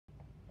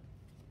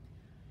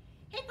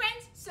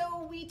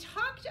So we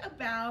talked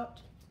about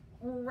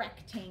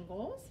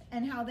rectangles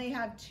and how they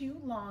have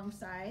two long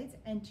sides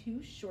and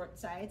two short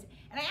sides.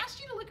 And I asked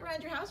you to look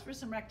around your house for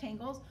some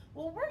rectangles.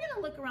 Well, we're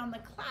gonna look around the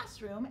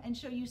classroom and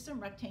show you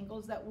some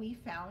rectangles that we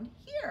found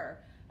here.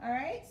 All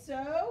right,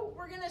 so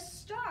we're gonna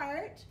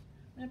start,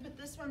 I'm gonna put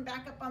this one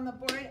back up on the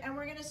board, and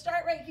we're gonna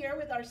start right here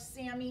with our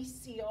Sammy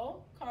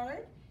Seal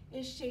card.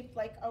 It's shaped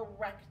like a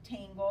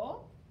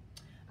rectangle.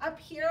 Up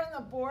here on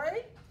the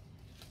board,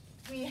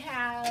 we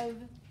have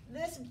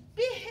this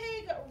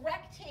big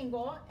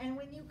rectangle, and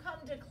when you come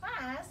to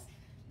class,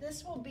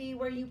 this will be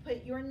where you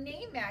put your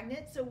name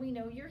magnet so we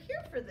know you're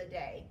here for the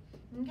day.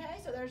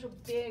 Okay, so there's a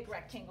big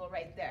rectangle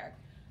right there.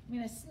 I'm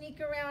gonna sneak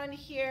around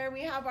here.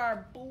 We have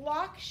our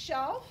block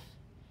shelf,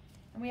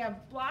 and we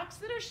have blocks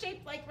that are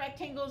shaped like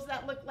rectangles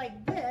that look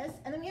like this,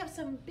 and then we have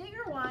some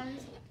bigger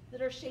ones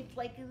that are shaped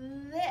like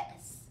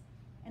this.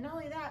 And not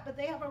only that, but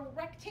they have a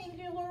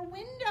rectangular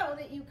window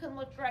that you can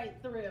look right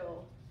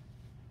through.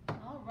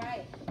 All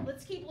right,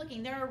 let's keep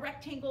looking. There are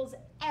rectangles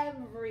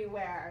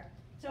everywhere.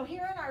 So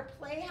here in our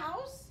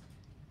playhouse,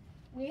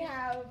 we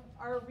have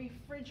our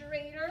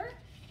refrigerator,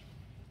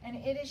 and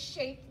it is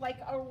shaped like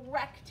a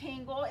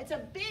rectangle. It's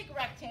a big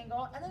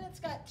rectangle, and then it's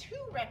got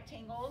two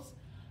rectangles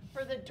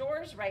for the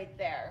doors right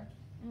there.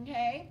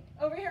 Okay,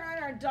 over here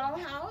on our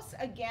dollhouse,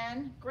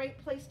 again,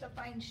 great place to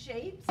find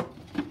shapes.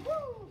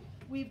 Woo!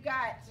 We've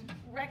got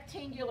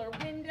rectangular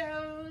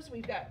windows,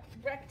 we've got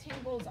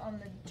rectangles on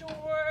the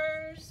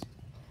doors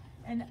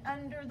and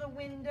under the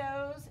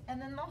windows,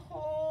 and then the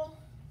whole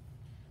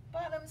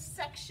bottom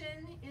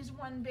section is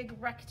one big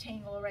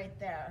rectangle right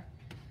there.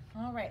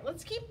 All right,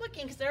 let's keep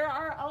looking because there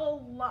are a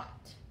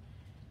lot.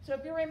 So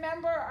if you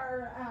remember,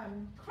 our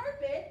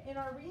carpet in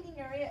our reading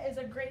area is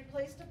a great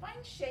place to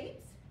find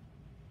shapes.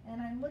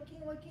 And I'm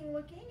looking,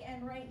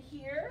 and right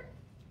here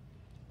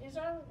is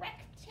our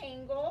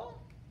rectangle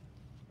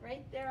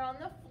right there on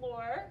the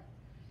floor.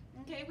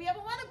 Okay, we have a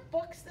lot of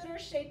books that are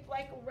shaped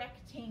like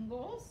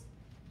rectangles.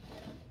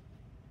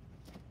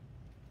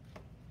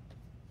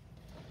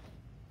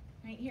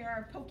 Right here,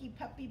 our Pokey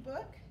Puppy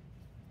book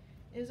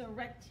is a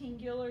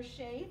rectangular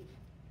shape.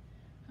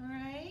 All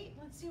right,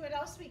 let's see what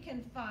else we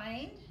can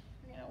find.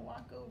 We're gonna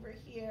walk over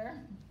here.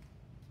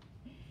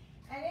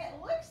 And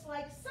it looks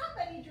like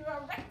somebody drew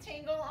a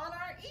rectangle on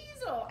our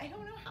easel. I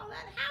don't know how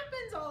that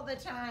happens all the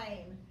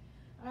time.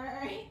 All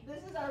right,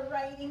 this is our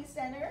writing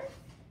center.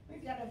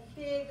 We've got a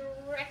big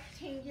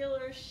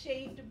rectangular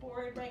shaped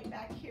board right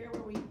back here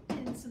where we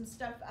pin some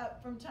stuff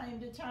up from time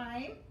to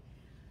time.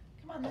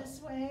 Come on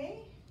this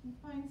way and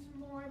find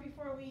some more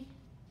before we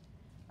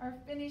are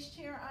finished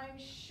here, I'm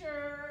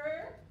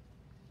sure.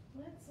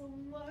 Let's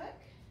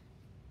look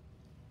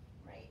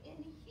right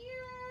in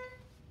here.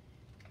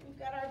 We've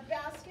got our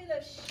basket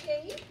of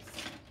shapes.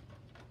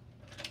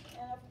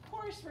 And of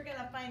course, we're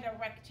gonna find a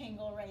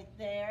rectangle right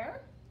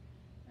there.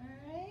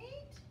 All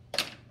right.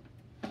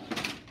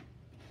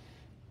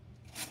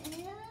 And I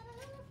don't know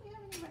if we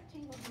have any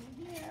rectangles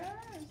in here.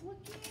 I was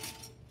looking.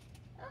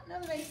 I don't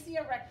know that I see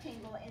a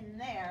rectangle in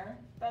there,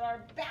 but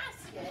our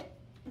basket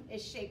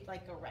is shaped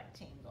like a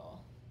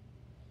rectangle.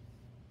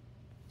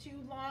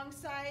 Two long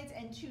sides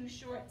and two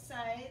short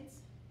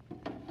sides.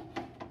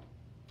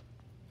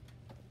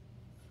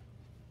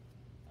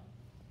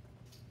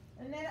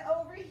 And then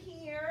over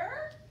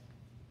here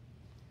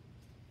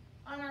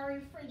on our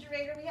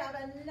refrigerator, we have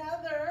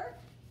another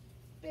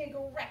big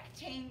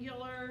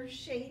rectangular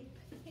shape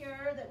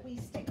here that we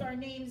stick our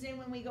names in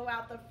when we go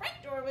out the front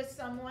door with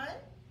someone.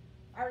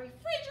 Our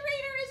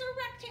refrigerator is a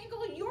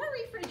rectangle. Your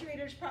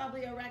refrigerator is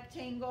probably a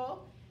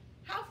rectangle.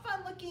 Have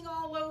fun looking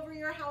all over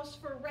your house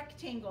for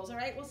rectangles, all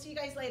right? We'll see you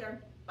guys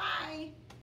later. Bye.